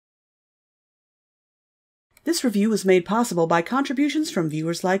This review was made possible by contributions from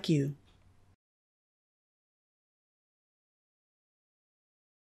viewers like you.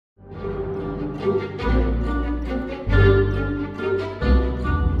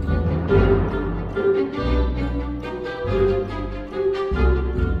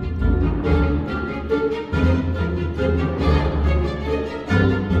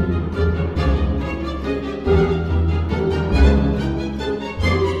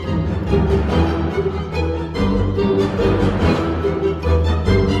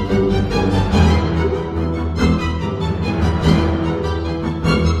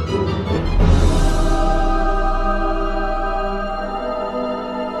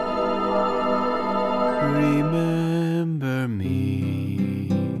 Remember me,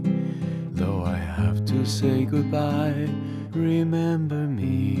 though I have to say goodbye. Remember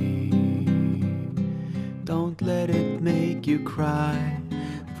me, don't let it make you cry,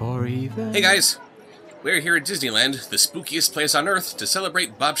 for even... Hey guys, we're here at Disneyland, the spookiest place on Earth, to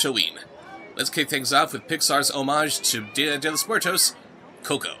celebrate Bobsheauxween. Let's kick things off with Pixar's homage to Dia de los Muertos,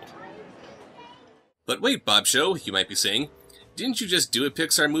 Coco. But wait, Bobsheaux, you might be saying, didn't you just do a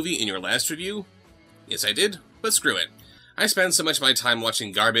Pixar movie in your last review? Yes, I did, but screw it. I spend so much of my time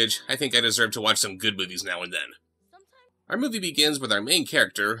watching garbage, I think I deserve to watch some good movies now and then. Our movie begins with our main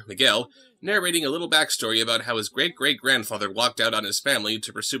character, Miguel, narrating a little backstory about how his great-great-grandfather walked out on his family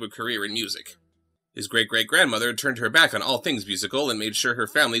to pursue a career in music. His great-great-grandmother turned her back on all things musical and made sure her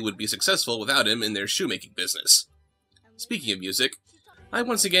family would be successful without him in their shoemaking business. Speaking of music, I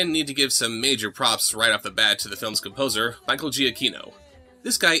once again need to give some major props right off the bat to the film's composer, Michael Giacchino.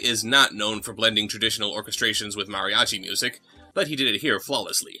 This guy is not known for blending traditional orchestrations with mariachi music, but he did it here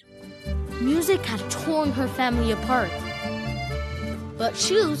flawlessly. Music had torn her family apart, but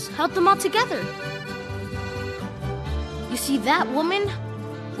shoes held them all together. You see, that woman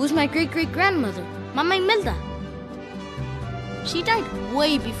was my great-great-grandmother, Mama Imelda. She died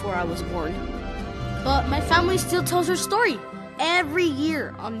way before I was born, but my family still tells her story every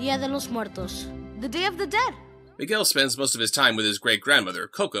year on Dia de los Muertos, the Day of the Dead. Miguel spends most of his time with his great-grandmother,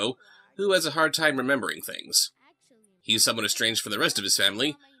 Coco, who has a hard time remembering things. He's somewhat estranged from the rest of his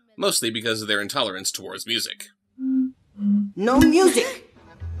family, mostly because of their intolerance towards music. No music!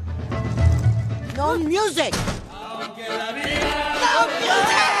 No music! No music!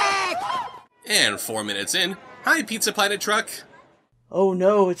 And 4 minutes in, hi Pizza Planet truck! Oh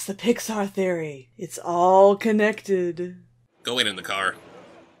no, it's the Pixar theory. It's all connected. Go wait in the car.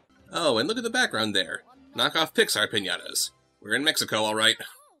 Oh, and look at the background there. Knock off Pixar piñatas. We're in Mexico, alright.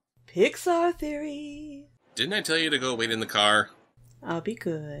 Pixar theory. Didn't I tell you to go wait in the car? I'll be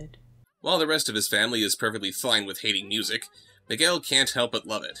good. While the rest of his family is perfectly fine with hating music, Miguel can't help but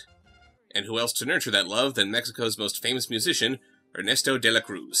love it. And who else to nurture that love than Mexico's most famous musician, Ernesto de la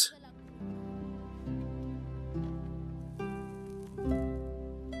Cruz.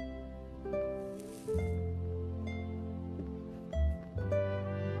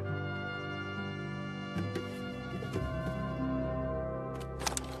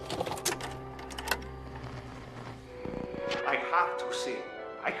 I have to sing.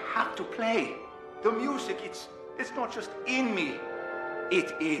 I have to play. The music, it's not just in me.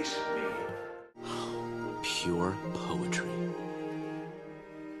 It is me. Pure poetry.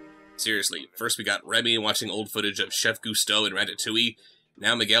 Seriously, first we got Remy watching old footage of Chef Gusteau and Ratatouille,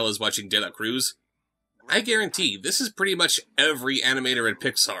 now Miguel is watching De La Cruz. I guarantee this is pretty much every animator at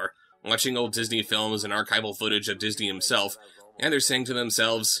Pixar, watching old Disney films and archival footage of Disney himself, and they're saying to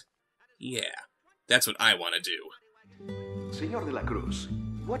themselves, yeah, that's what I want to do. Señor de la Cruz,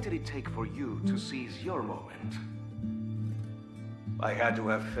 what did it take for you to seize your moment? I had to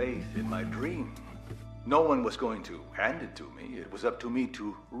have faith in my dream. No one was going to hand it to me. It was up to me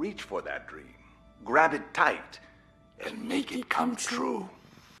to reach for that dream, grab it tight, and make it come true.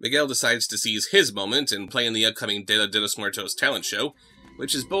 Miguel decides to seize his moment and play in the upcoming Dia de los Muertos talent show,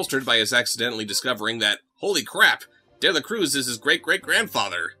 which is bolstered by his accidentally discovering that, holy crap, De La Cruz is his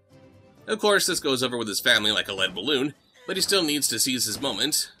great-great-grandfather. Of course, this goes over with his family like a lead balloon, but he still needs to seize his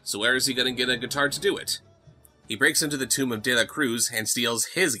moment, so where is he going to get a guitar to do it? He breaks into the tomb of De La Cruz and steals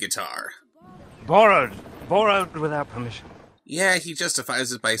his guitar. Borrowed without permission. Yeah, he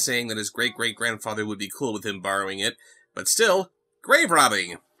justifies it by saying that his great-great-grandfather would be cool with him borrowing it, but still, grave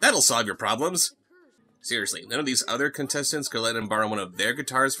robbing! That'll solve your problems! Seriously, none of these other contestants could let him borrow one of their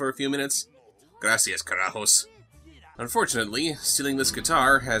guitars for a few minutes? Gracias, carajos. Unfortunately, stealing this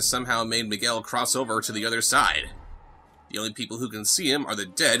guitar has somehow made Miguel cross over to the other side. The only people who can see him are the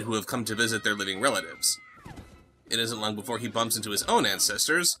dead who have come to visit their living relatives. It isn't long before he bumps into his own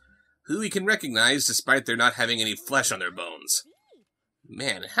ancestors, who he can recognize despite their not having any flesh on their bones.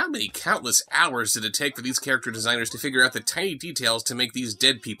 Man, how many countless hours did it take for these character designers to figure out the tiny details to make these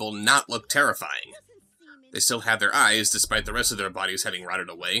dead people not look terrifying? They still have their eyes, despite the rest of their bodies having rotted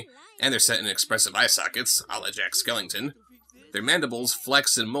away, and they're set in expressive eye sockets, a la Jack Skellington. Their mandibles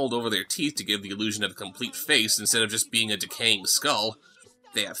flex and mold over their teeth to give the illusion of a complete face instead of just being a decaying skull.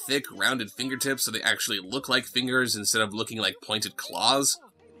 They have thick, rounded fingertips so they actually look like fingers instead of looking like pointed claws.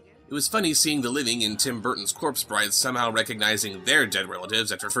 It was funny seeing the living in Tim Burton's Corpse Bride somehow recognizing their dead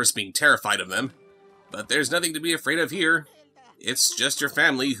relatives after first being terrified of them. But there's nothing to be afraid of here. It's just your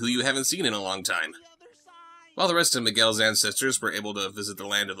family who you haven't seen in a long time. While the rest of Miguel's ancestors were able to visit the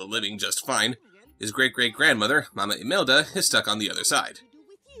land of the living just fine, his great-great-grandmother, Mama Imelda, is stuck on the other side.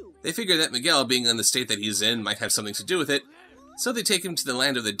 They figure that Miguel being in the state that he's in might have something to do with it, so they take him to the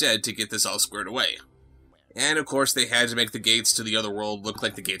land of the dead to get this all squared away. And of course they had to make the gates to the other world look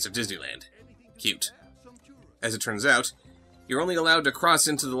like the gates of Disneyland. Cute. As it turns out, you're only allowed to cross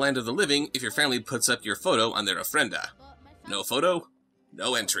into the land of the living if your family puts up your photo on their ofrenda. No photo,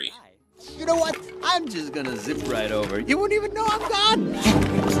 no entry. You know what? I'm just gonna zip right over. You won't even know I'm gone.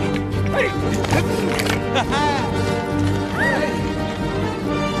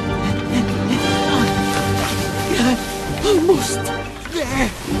 Almost there.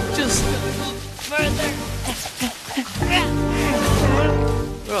 Just a little further.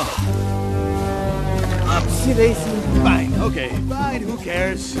 Upsy daisy. Fine, okay, fine, who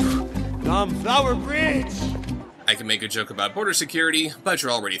cares? Come, Flower Bridge. I can make a joke about border security, but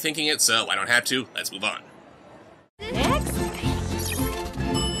you're already thinking it, so I don't have to. Let's move on. Excellent.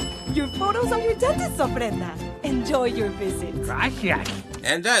 Your photos on your dentist's ofrenda. Enjoy your visit. Gracias.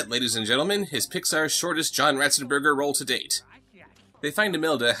 And that, ladies and gentlemen, is Pixar's shortest John Ratzenberger role to date. They find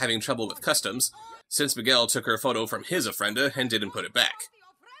Imelda having trouble with customs, since Miguel took her photo from his ofrenda and didn't put it back.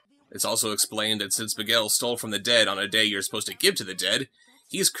 It's also explained that since Miguel stole from the dead on a day you're supposed to give to the dead,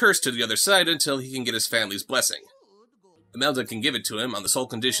 he's cursed to the other side until he can get his family's blessing. Imelda can give it to him on the sole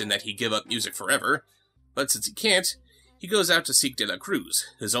condition that he give up music forever, but since he can't, he goes out to seek De La Cruz,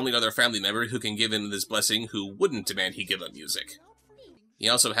 his only other family member who can give him this blessing who wouldn't demand he give up music. He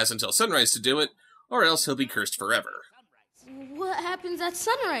also has until sunrise to do it, or else he'll be cursed forever. What happens at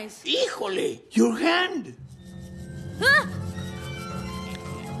sunrise? Híjole, your hand. Ah!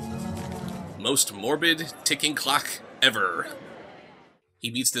 Most morbid ticking clock ever. He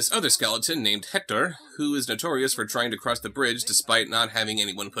meets this other skeleton named Hector, who is notorious for trying to cross the bridge despite not having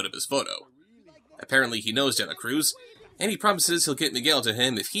anyone put up his photo. Apparently he knows De La Cruz, and he promises he'll get Miguel to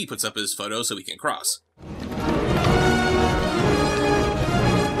him if he puts up his photo so he can cross.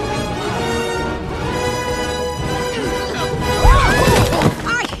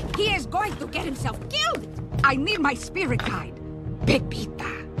 He is going to get himself killed! I need my spirit guide,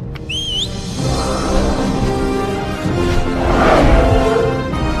 Pepita.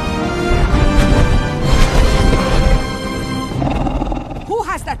 Who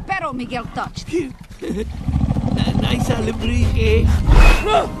has that perro Miguel touched? Nice alebrique.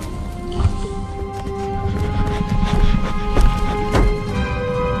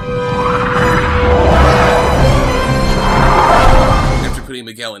 After putting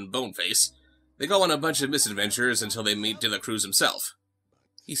Miguel in Boneface, they go on a bunch of misadventures until they meet De La Cruz himself.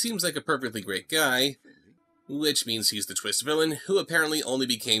 He seems like a perfectly great guy, which means he's the twist villain, who apparently only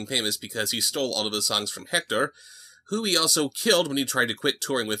became famous because he stole all of the songs from Hector, who he also killed when he tried to quit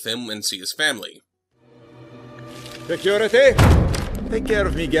touring with him and see his family. Security, take care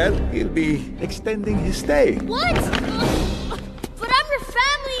of Miguel. He'll be extending his stay. What? But I'm your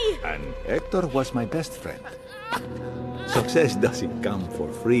family! And Hector was my best friend. Success doesn't come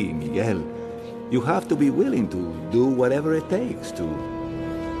for free, Miguel. You have to be willing to do whatever it takes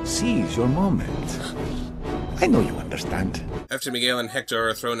to seize your moment. I know you understand. After Miguel and Hector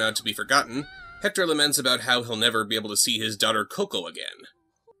are thrown out to be forgotten, Hector laments about how he'll never be able to see his daughter Coco again.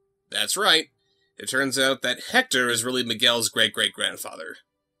 That's right. It turns out that Hector is really Miguel's great-great-grandfather.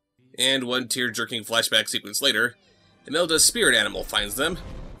 And one tear-jerking flashback sequence later, Imelda's spirit animal finds them,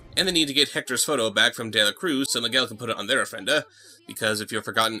 and they need to get Hector's photo back from De La Cruz so Miguel can put it on their ofrenda, because if you're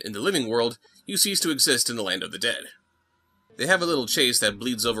forgotten in the living world, you cease to exist in the land of the dead. They have a little chase that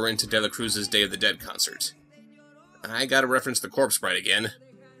bleeds over into De La Cruz's Day of the Dead concert. I gotta reference the Corpse Bride again.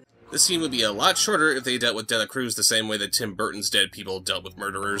 This scene would be a lot shorter if they dealt with De La Cruz the same way that Tim Burton's dead people dealt with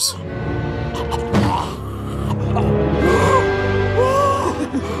murderers.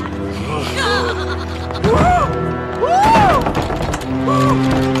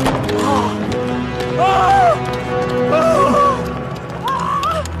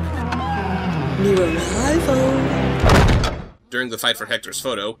 New arrival. During the fight for Hector's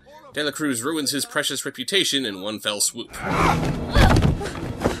photo, De La Cruz ruins his precious reputation in one fell swoop.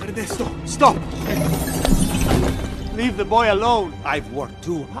 Stop! Leave the boy alone. I've worked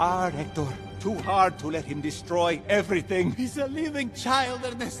too hard, Hector. Too hard to let him destroy everything. He's a living child,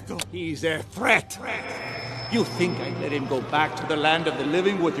 Ernesto. He's a threat. You think I'd let him go back to the land of the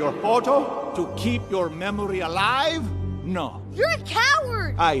living with your photo? To keep your memory alive? No. You're a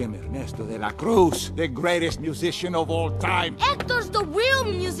coward! I am Ernesto de la Cruz, the greatest musician of all time. Hector's the real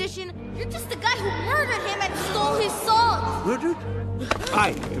musician. You're just the guy who murdered him and stole his songs. Murdered?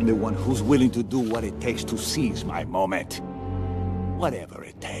 I am the one who's willing to do what it takes to seize my moment. Whatever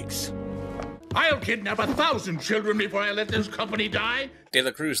it takes. I'll kidnap 1,000 children before I let this company die. De la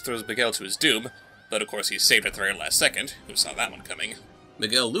Cruz throws Miguel to his doom, but of course he's saved at the very last second. Who saw that one coming?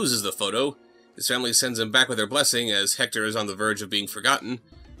 Miguel loses the photo. His family sends him back with their blessing as Hector is on the verge of being forgotten,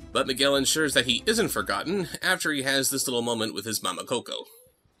 but Miguel ensures that he isn't forgotten after he has this little moment with his Mama Coco.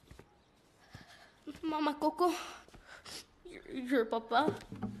 Mama Coco, your papa,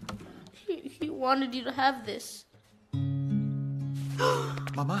 he wanted you to have this.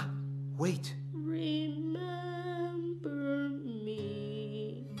 Mama, wait. Remember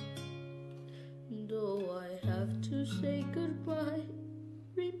me, though I have to say goodbye.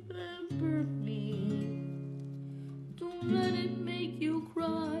 Remember me, don't let it make you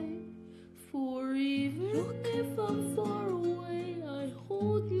cry, for even if I'm far away, I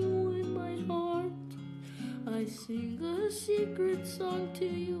hold you in my heart. I sing a secret song to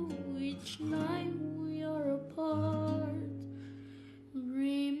you each night we are apart.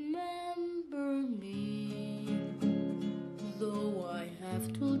 Remember me, though I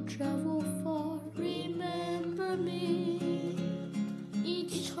have to travel far. Remember me,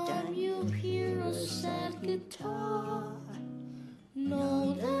 each time you hear a sad guitar.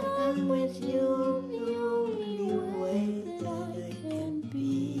 Know that I'm with you the only way that I can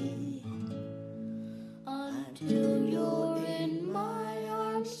be, until you're in my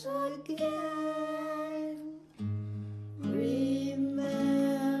arms again. Remember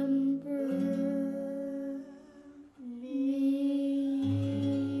me.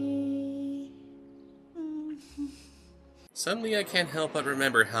 Suddenly I can't help but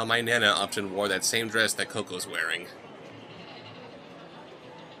remember how my Nana often wore that same dress that Coco's wearing.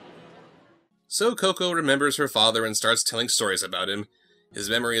 So Coco remembers her father and starts telling stories about him. His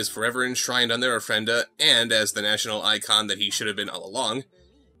memory is forever enshrined on their ofrenda, and as the national icon that he should have been all along,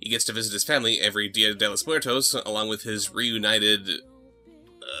 he gets to visit his family every Dia de los Muertos, along with his reunited,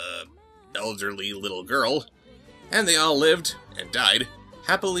 elderly little girl, and they all lived, and died,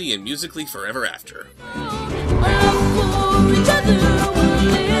 happily and musically forever after.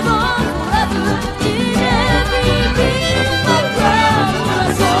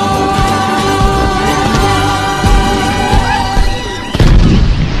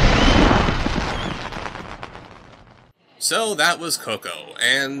 So that was Coco,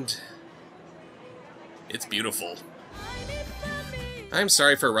 and it's beautiful. I'm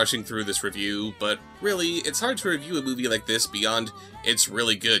sorry for rushing through this review, but really, it's hard to review a movie like this beyond it's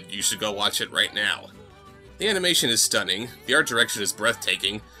really good, you should go watch it right now. The animation is stunning, the art direction is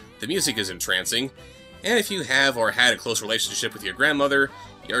breathtaking, the music is entrancing, and if you have or had a close relationship with your grandmother,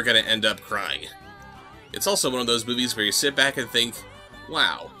 you're gonna end up crying. It's also one of those movies where you sit back and think,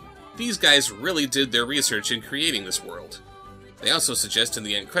 wow, these guys really did their research in creating this world. They also suggest in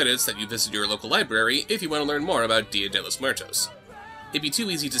the end credits that you visit your local library if you want to learn more about Dia de los Muertos. It'd be too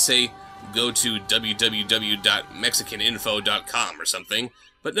easy to say, go to www.mexicaninfo.com or something,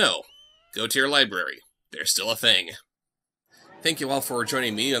 but no, go to your library. They're still a thing. Thank you all for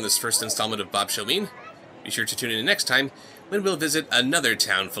joining me on this first installment of Bobsheauxween. Be sure to tune in next time when we'll visit another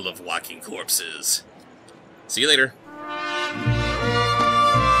town full of walking corpses. See you later.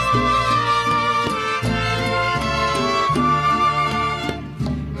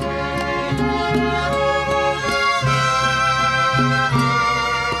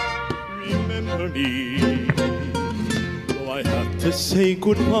 Remember me, though I have to say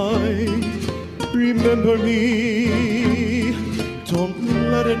goodbye. Remember me, don't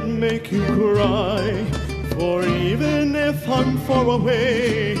let it make you cry. For even if I'm far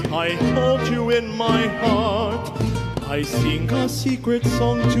away, I hold you in my heart. I sing a secret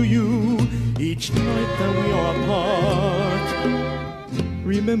song to you each night that we are apart.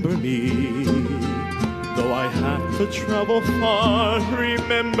 Remember me, though I have to travel far.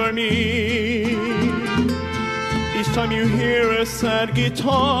 Remember me, each time you hear a sad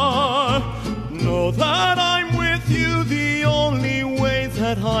guitar. Know that I'm with you the only way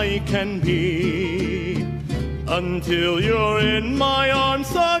that I can be, until you're in my arms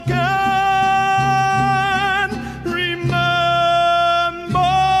again. Remember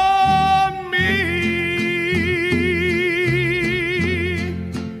me.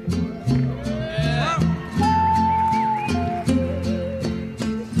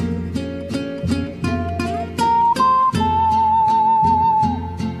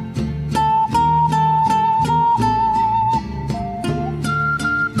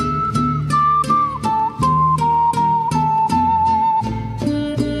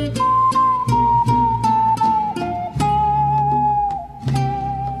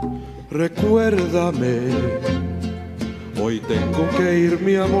 recuérdame. Hoy tengo que ir,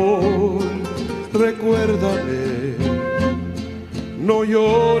 mi amor, recuérdame. No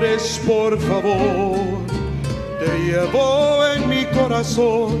llores, por favor, te llevo en mi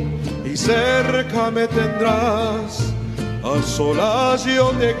corazón y cerca me tendrás. A solas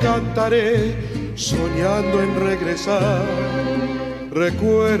yo te cantaré, soñando en regresar.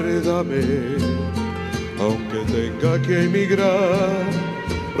 Recuérdame, aunque tenga que emigrar.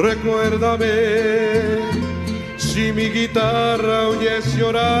 Recuérdame, si mi guitarra oyes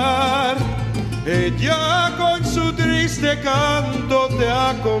llorar, ella con su triste canto te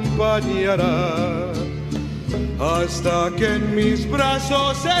acompañará hasta que en mis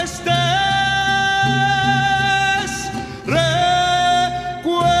brazos estés.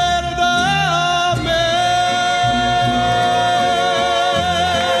 Recuérdame.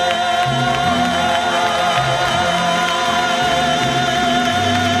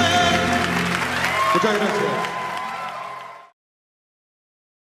 Muchas gracias.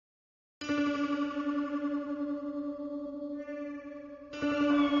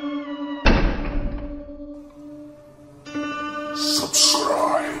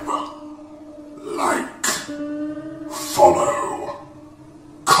 Subscribe, like, follow.